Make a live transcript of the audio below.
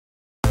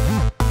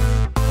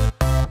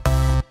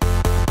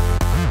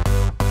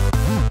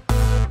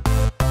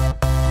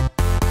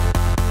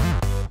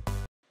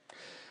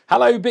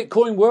Hello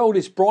Bitcoin world,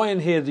 it's Brian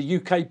here, the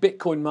UK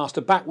Bitcoin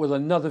Master, back with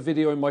another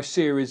video in my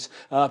series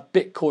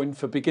Bitcoin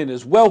for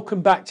Beginners.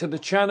 Welcome back to the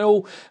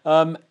channel.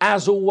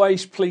 As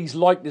always, please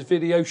like this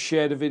video,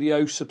 share the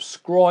video,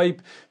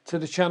 subscribe to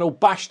the channel,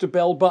 bash the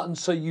bell button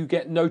so you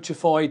get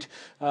notified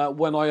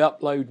when I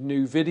upload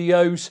new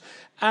videos.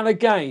 And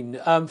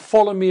again,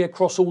 follow me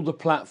across all the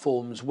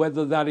platforms,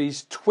 whether that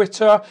is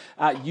Twitter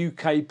at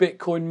UK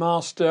Bitcoin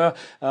Master,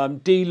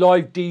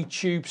 DLive,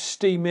 DTube,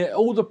 Steemit,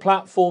 all the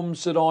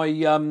platforms that I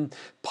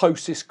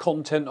post this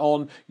content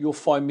on, you'll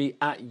find me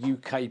at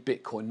UK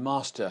Bitcoin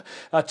Master.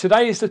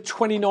 Today is the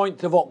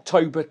 29th of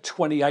October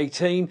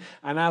 2018,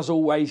 and as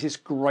always, it's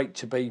great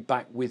to be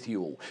back with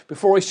you all.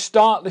 Before I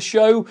start the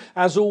show,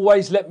 as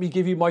always, let me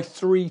give you my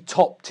 3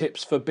 top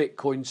tips for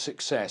Bitcoin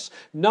success.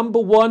 Number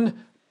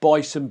 1,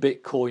 buy some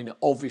Bitcoin.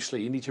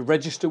 Obviously, you need to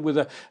register with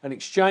an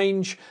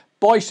exchange,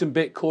 buy some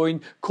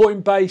Bitcoin,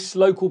 Coinbase,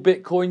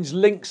 LocalBitcoins,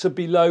 links are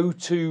below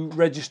to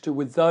register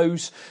with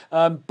those.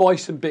 Buy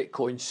some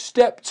Bitcoin.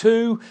 Step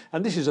 2,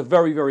 and this is a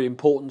very, very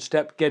important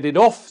step, get it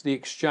off the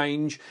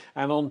exchange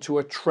and onto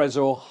a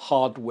Trezor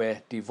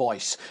hardware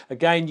device.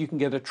 Again, you can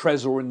get a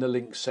Trezor in the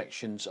link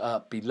sections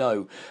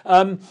below.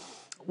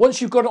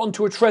 Once you've got it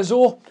onto a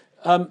Trezor,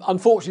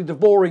 unfortunately, the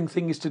boring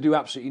thing is to do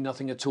absolutely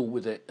nothing at all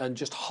with it and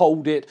just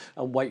hold it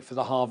and wait for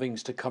the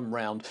halvings to come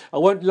round. I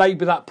won't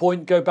labour that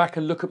point. Go back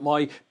and look at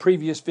my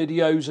previous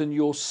videos and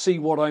you'll see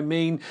what I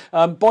mean.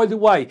 By the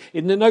way,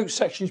 in the notes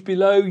sections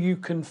below, you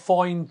can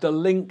find the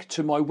link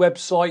to my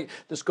website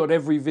that's got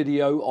every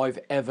video I've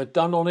ever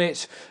done on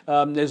it.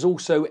 There's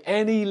also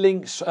any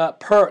links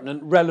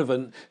pertinent,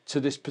 relevant to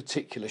this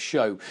particular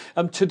show.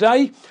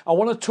 Today, I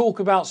want to talk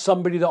about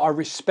somebody that I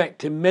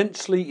respect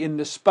immensely in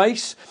the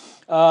space.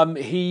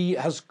 He's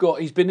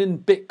been in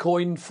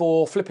Bitcoin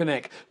for flipping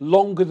heck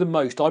longer than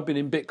most. I've been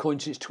in Bitcoin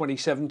since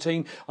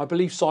 2017. I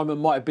believe Simon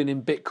might have been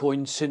in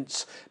Bitcoin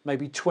since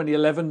maybe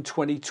 2011,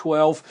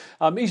 2012.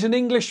 He's an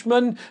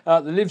Englishman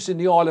that lives in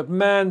the Isle of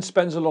Man,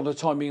 spends a lot of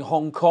time in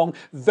Hong Kong.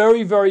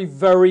 Very, very,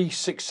 very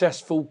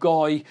successful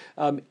guy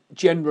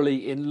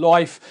generally in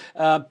life.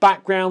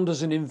 Background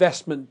as an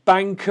investment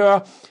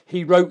banker.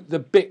 He wrote the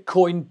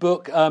Bitcoin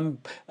book,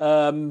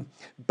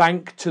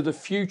 Bank to the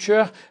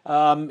Future.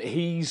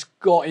 He's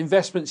got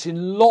investments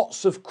in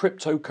lots of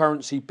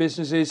cryptocurrency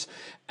businesses,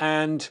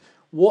 and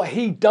what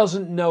he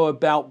doesn't know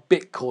about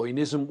Bitcoin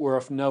isn't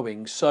worth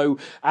knowing. So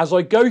as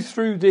I go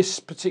through this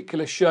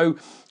particular show,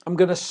 I'm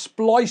going to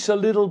splice a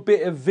little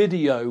bit of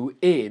video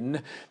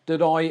in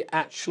that I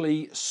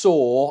actually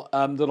saw,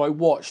 that I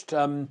watched,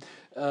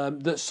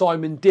 that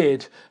Simon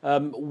did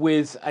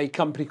with a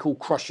company called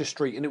Crusher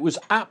Street, and it was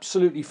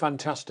absolutely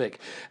fantastic.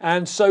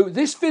 And so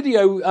this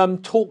video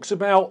talks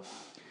about,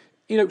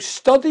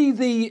 study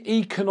the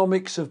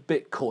economics of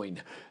Bitcoin.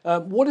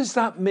 What does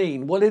that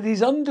mean? Well, it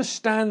is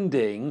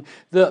understanding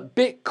that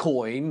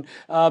Bitcoin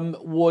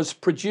was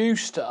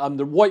produced,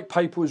 the white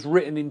paper was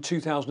written in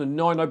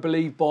 2009, I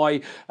believe, by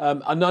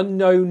an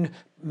unknown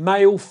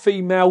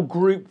male-female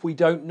group we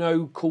don't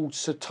know called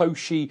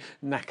Satoshi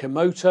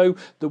Nakamoto.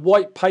 The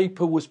white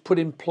paper was put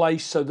in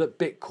place so that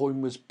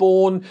Bitcoin was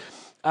born.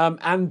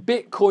 And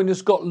Bitcoin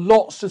has got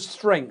lots of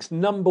strengths.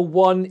 Number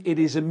 1, it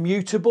is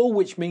immutable,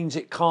 which means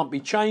it can't be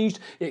changed,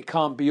 it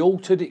can't be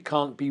altered, it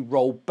can't be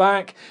rolled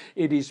back.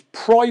 It is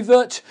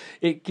private.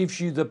 It gives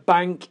you the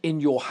bank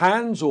in your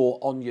hands or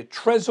on your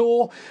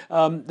Trezor.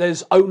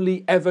 There's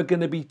only ever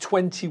going to be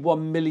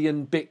 21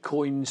 million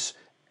Bitcoins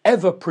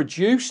ever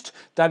produced.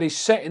 That is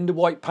set in the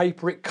white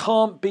paper. It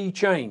can't be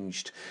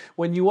changed.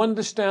 When you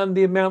understand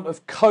the amount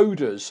of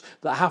coders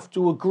that have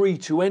to agree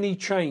to any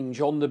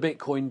change on the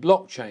Bitcoin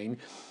blockchain,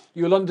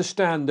 you'll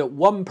understand that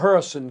one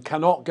person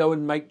cannot go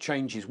and make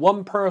changes.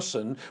 One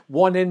person,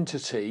 one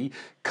entity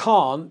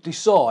can't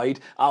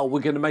decide, oh, we're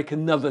going to make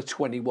another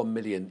 21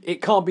 million.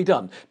 It can't be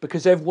done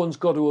because everyone's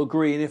got to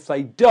agree. And if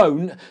they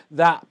don't,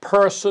 that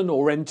person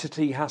or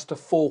entity has to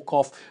fork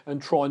off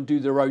and try and do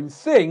their own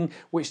thing,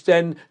 which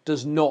then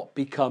does not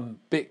become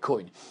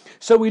Bitcoin.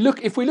 So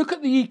if we look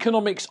at the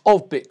economics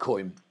of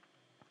Bitcoin,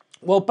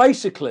 well,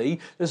 basically,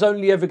 there's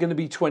only ever going to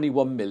be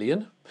 21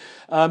 million.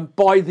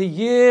 By the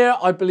year,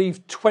 I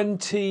believe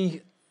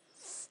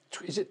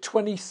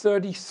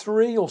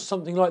 2033 or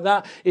something like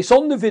that. It's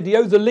on the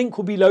video. The link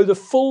will be below, the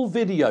full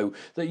video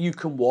that you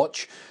can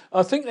watch.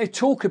 I think they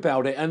talk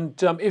about it, and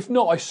if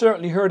not, I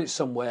certainly heard it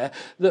somewhere,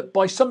 that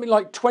by something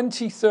like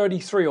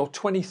 2033 or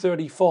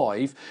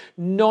 2035,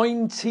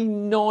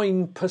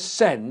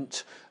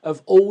 99%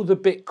 of all the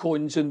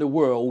Bitcoins in the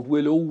world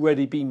will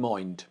already be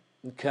mined.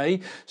 Okay,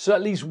 so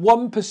at least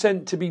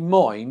 1% to be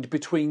mined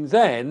between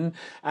then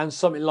and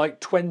something like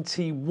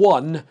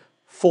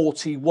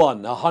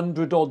 2141,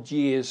 100 odd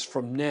years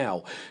from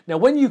now. Now,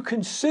 when you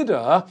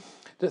consider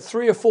that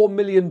 3 or 4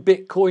 million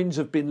Bitcoins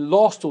have been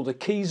lost, or the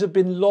keys have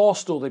been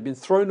lost, or they've been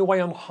thrown away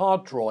on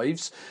hard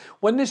drives,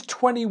 when there's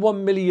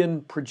 21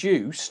 million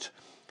produced,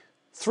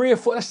 3 or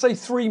 4, let's say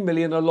 3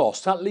 million are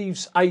lost. That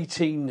leaves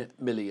 18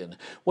 million.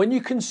 When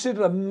you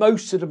consider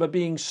most of them are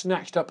being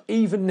snatched up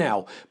even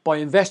now by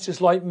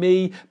investors like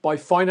me, by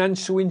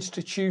financial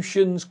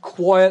institutions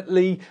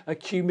quietly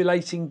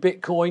accumulating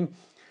Bitcoin,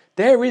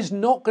 there is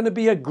not going to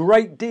be a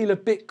great deal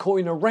of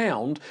Bitcoin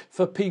around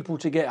for people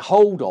to get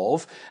hold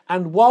of.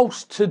 And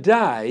whilst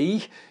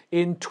today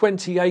in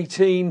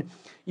 2018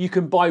 you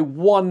can buy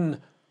one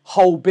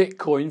whole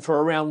Bitcoin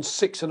for around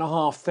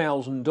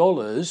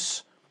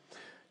 $6,500,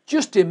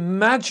 just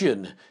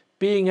imagine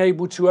being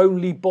able to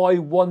only buy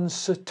one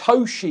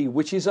Satoshi,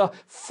 which is a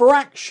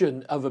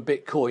fraction of a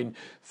Bitcoin,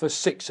 for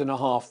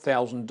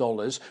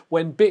 $6,500,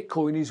 when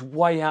Bitcoin is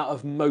way out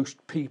of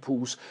most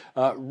people's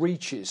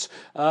reach.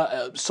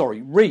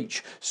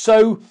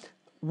 So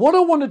what I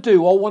want to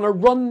do, I want to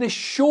run this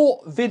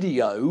short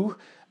video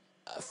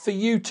for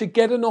you to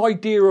get an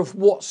idea of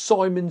what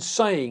Simon's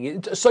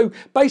saying. So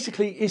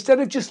basically, instead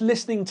of just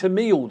listening to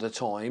me all the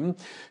time,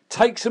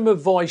 take some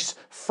advice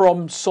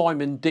from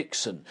Simon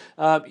Dixon.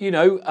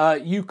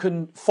 You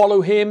can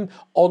follow him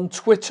on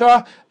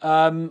Twitter.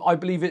 I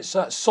believe it's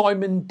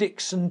Simon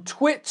Dixon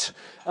Twit.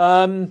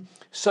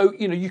 So,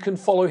 you can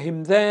follow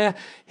him there.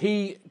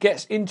 He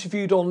gets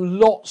interviewed on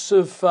lots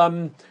of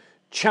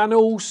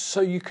channels, so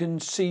you can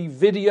see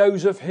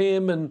videos of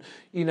him and,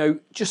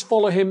 just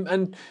follow him.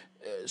 And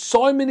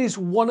Simon is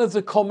one of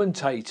the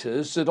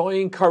commentators that I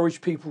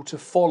encourage people to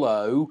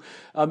follow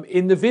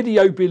in the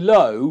video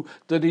below,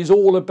 that is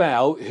all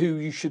about who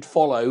you should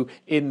follow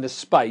in the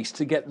space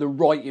to get the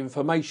right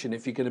information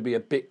if you're going to be a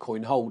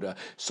Bitcoin holder.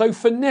 So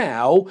for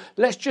now,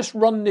 let's just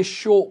run this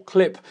short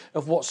clip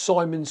of what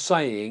Simon's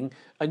saying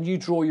and you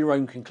draw your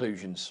own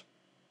conclusions.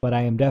 But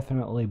I am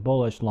definitely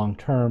bullish long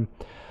term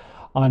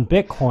on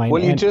Bitcoin.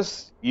 Well, you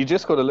just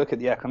got to look at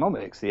the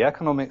economics. The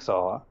economics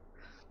are,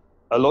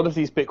 a lot of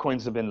these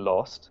Bitcoins have been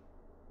lost.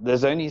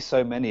 There's only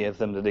so many of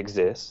them that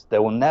exist.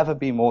 There will never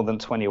be more than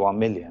 21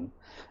 million.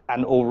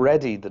 And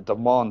already the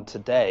demand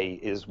today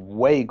is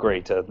way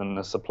greater than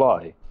the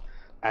supply.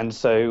 And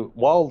so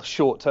while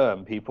short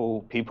term,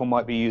 people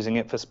might be using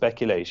it for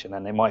speculation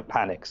and they might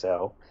panic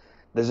sell,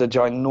 there's a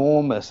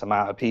ginormous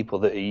amount of people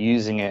that are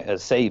using it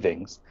as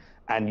savings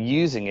and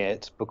using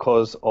it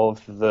because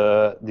of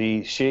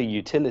the sheer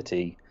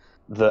utility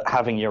that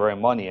having your own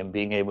money and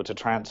being able to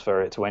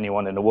transfer it to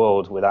anyone in the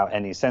world without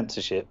any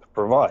censorship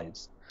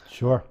provides.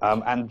 Sure.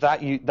 And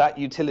that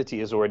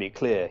utility is already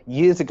clear.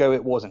 Years ago,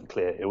 it wasn't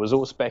clear. It was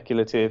all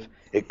speculative.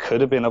 It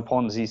could have been a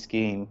Ponzi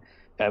scheme.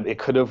 It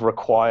could have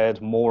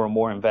required more and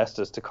more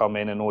investors to come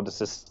in order to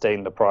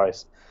sustain the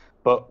price.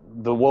 But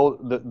the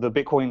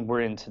Bitcoin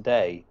we're in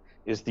today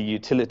is the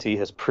utility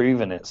has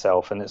proven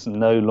itself, and it's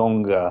no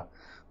longer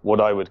what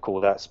I would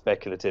call that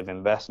speculative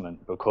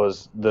investment,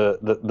 because the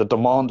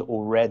demand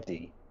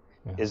already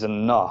is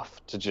enough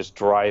to just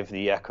drive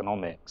the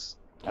economics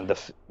and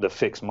the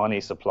fixed money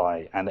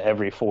supply. And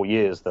every 4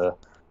 years, the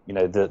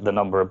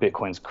number of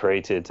Bitcoins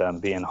created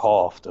being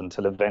halved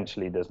until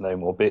eventually there's no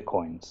more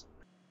Bitcoins.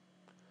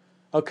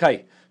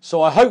 Okay,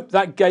 so I hope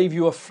that gave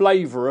you a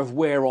flavour of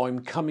where I'm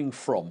coming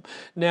from.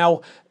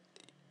 Now,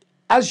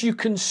 as you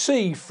can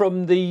see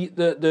from the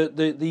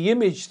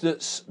image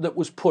that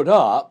was put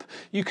up,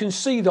 you can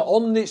see that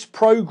on this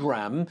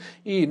program,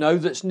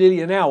 that's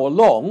nearly an hour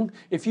long,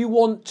 if you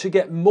want to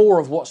get more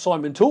of what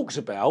Simon talks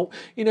about,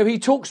 he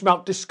talks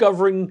about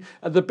discovering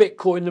the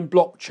Bitcoin and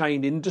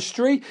blockchain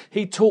industry.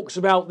 He talks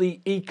about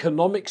the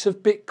economics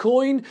of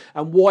Bitcoin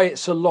and why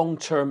it's a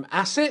long-term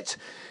asset.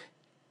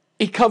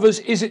 He covers,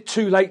 is it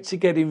too late to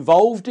get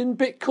involved in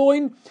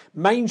Bitcoin?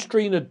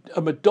 Mainstream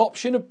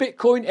adoption of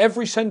Bitcoin.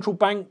 Every central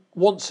bank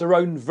wants their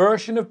own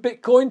version of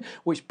Bitcoin,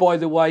 which, by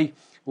the way,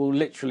 will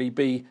literally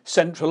be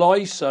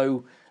centralized.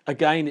 So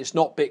again, it's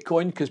not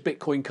Bitcoin, because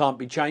Bitcoin can't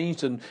be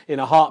changed. And in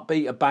a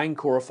heartbeat, a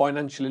bank or a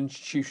financial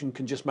institution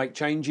can just make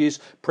changes,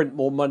 print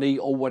more money,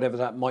 or whatever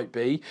that might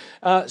be.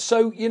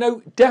 So,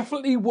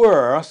 definitely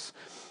worth,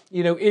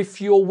 if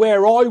you're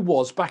where I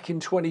was back in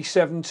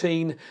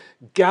 2017,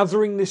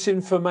 gathering this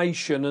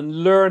information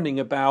and learning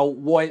about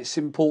why it's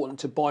important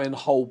to buy and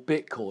hold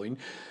Bitcoin,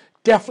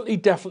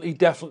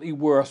 definitely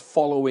worth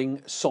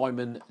following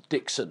Simon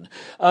Dixon.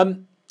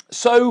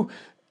 So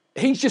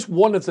he's just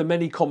one of the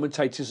many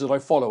commentators that I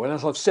follow. And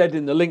as I've said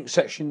in the link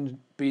section,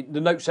 the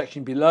note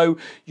section below,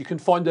 you can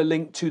find a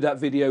link to that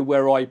video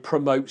where I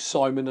promote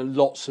Simon and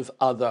lots of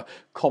other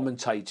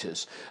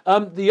commentators.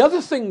 The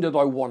other thing that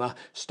I want to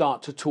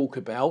start to talk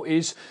about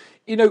is,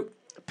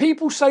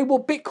 people say,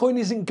 well, Bitcoin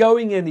isn't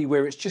going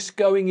anywhere. It's just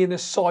going in a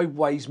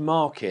sideways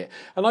market.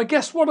 And I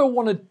guess what I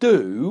want to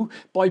do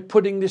by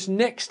putting this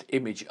next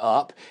image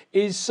up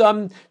is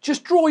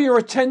just draw your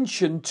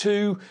attention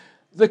to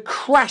the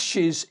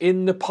crashes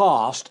in the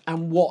past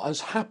and what has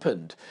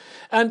happened.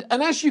 And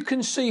as you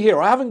can see here,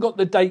 I haven't got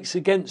the dates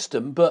against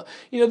them, but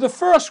the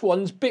first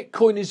one's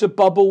Bitcoin is a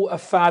bubble, a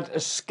fad, a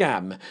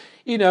scam.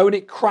 you know, and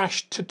it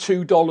crashed to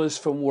 $2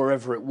 from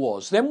wherever it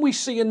was. Then we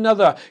see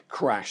another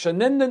crash,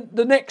 and then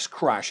the next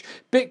crash.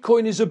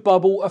 Bitcoin is a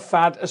bubble, a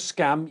fad, a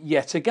scam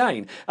yet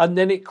again, and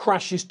then it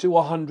crashes to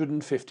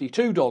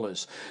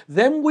 $152.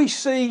 Then we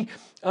see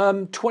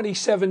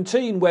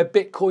 2017, where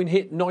Bitcoin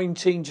hit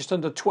 19, just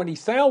under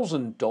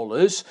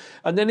 $20,000,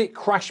 and then it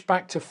crashed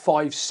back to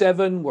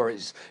 5.7, where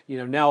it's, you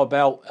know, now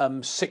about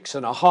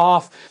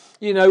 6.5.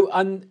 You know,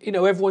 and you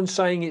know, everyone's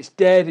saying it's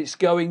dead, it's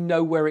going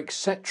nowhere,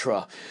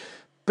 etc.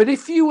 But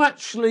if you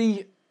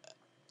actually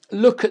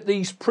look at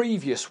these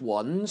previous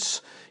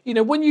ones, you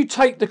know, when you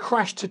take the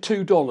crash to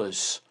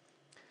 $2,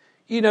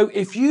 you know,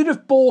 if you'd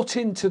have bought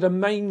into the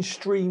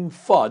mainstream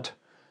FUD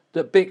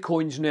that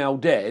Bitcoin's now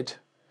dead,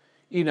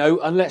 you know,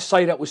 and let's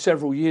say that was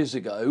several years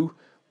ago,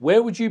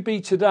 where would you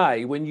be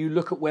today when you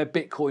look at where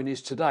Bitcoin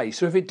is today?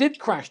 So if it did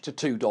crash to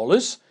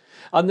 $2,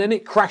 and then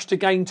it crashed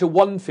again to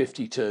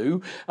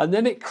 152, and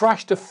then it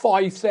crashed to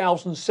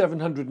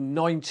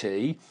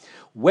 5,790.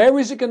 Where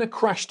is it going to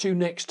crash to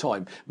next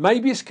time?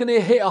 Maybe it's going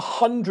to hit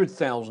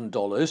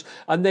 $100,000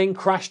 and then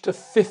crash to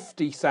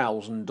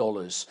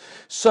 $50,000.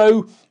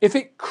 So if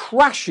it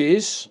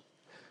crashes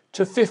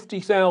to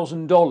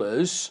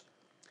 $50,000,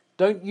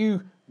 don't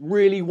you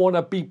really want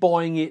to be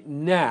buying it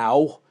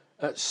now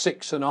at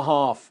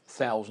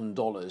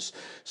 $6,500?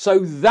 So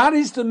that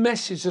is the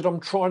message that I'm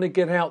trying to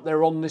get out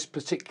there on this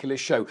particular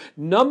show.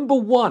 Number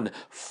one,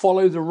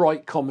 follow the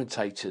right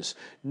commentators.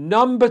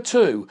 Number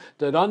two,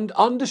 that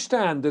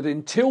understand that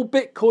until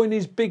Bitcoin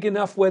is big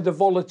enough where the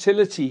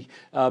volatility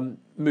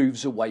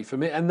moves away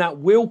from it, and that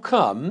will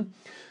come,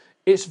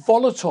 it's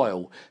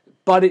volatile,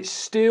 but it's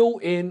still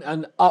in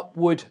an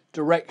upward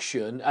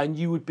direction, and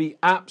you would be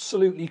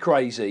absolutely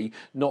crazy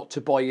not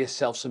to buy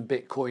yourself some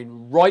Bitcoin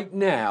right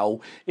now,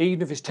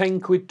 even if it's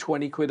 10 quid,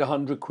 20 quid,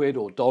 100 quid,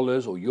 or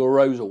dollars, or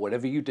euros, or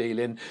whatever you deal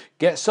in.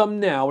 Get some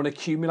now and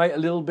accumulate a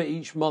little bit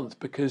each month,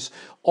 because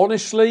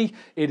honestly,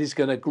 it is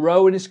going to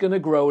grow, and it's going to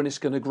grow, and it's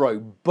going to grow.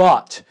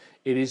 But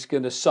it is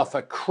going to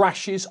suffer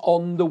crashes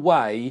on the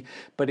way,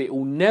 but it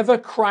will never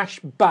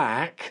crash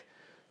back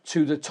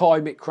to the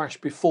time it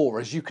crashed before.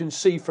 As you can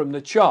see from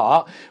the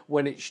chart,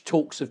 when it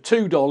talks of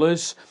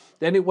 $2,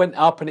 then it went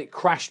up and it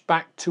crashed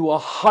back to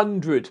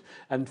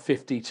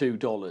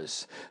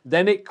 $152.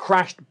 Then it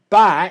crashed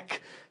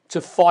back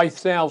to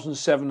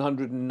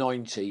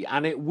 5,790,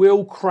 and it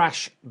will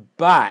crash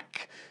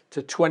back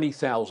to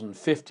 20,000,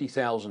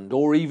 50,000,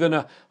 or even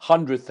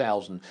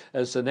 100,000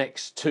 as the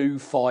next 2,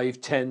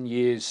 5, 10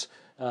 years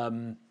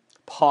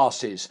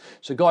passes.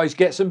 So guys,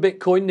 get some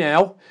Bitcoin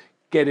now.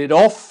 Get it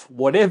off,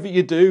 whatever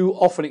you do,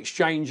 off an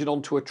exchange and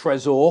onto a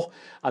Trezor,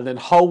 and then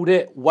hold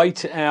it,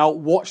 wait it out,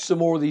 watch some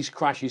more of these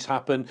crashes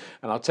happen,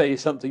 and I'll tell you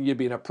something, you'll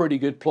be in a pretty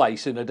good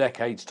place in a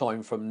decade's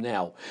time from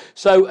now.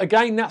 So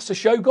again, that's the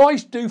show,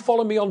 guys. Do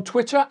follow me on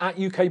Twitter at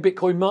UK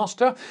Bitcoin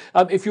Master.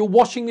 If you're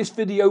watching this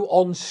video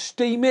on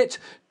Steam It,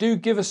 do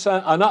give us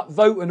an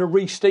upvote and a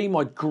re-steam.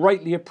 I'd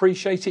greatly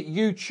appreciate it.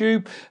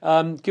 YouTube,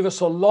 give us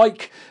a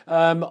like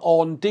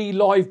on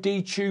DLive,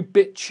 DTube,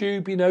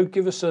 BitTube, you know,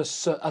 give us a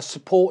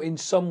support in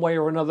some way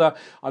or another.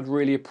 I'd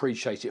really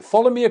appreciate it.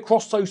 Follow me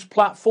across those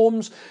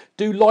platforms.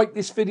 Do like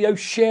this video,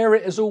 share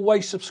it as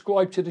always,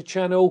 subscribe to the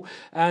channel,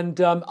 and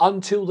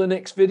until the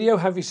next video,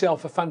 have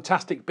yourself a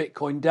fantastic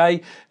Bitcoin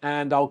day,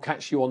 and I'll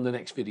catch you on the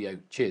next video.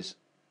 Cheers.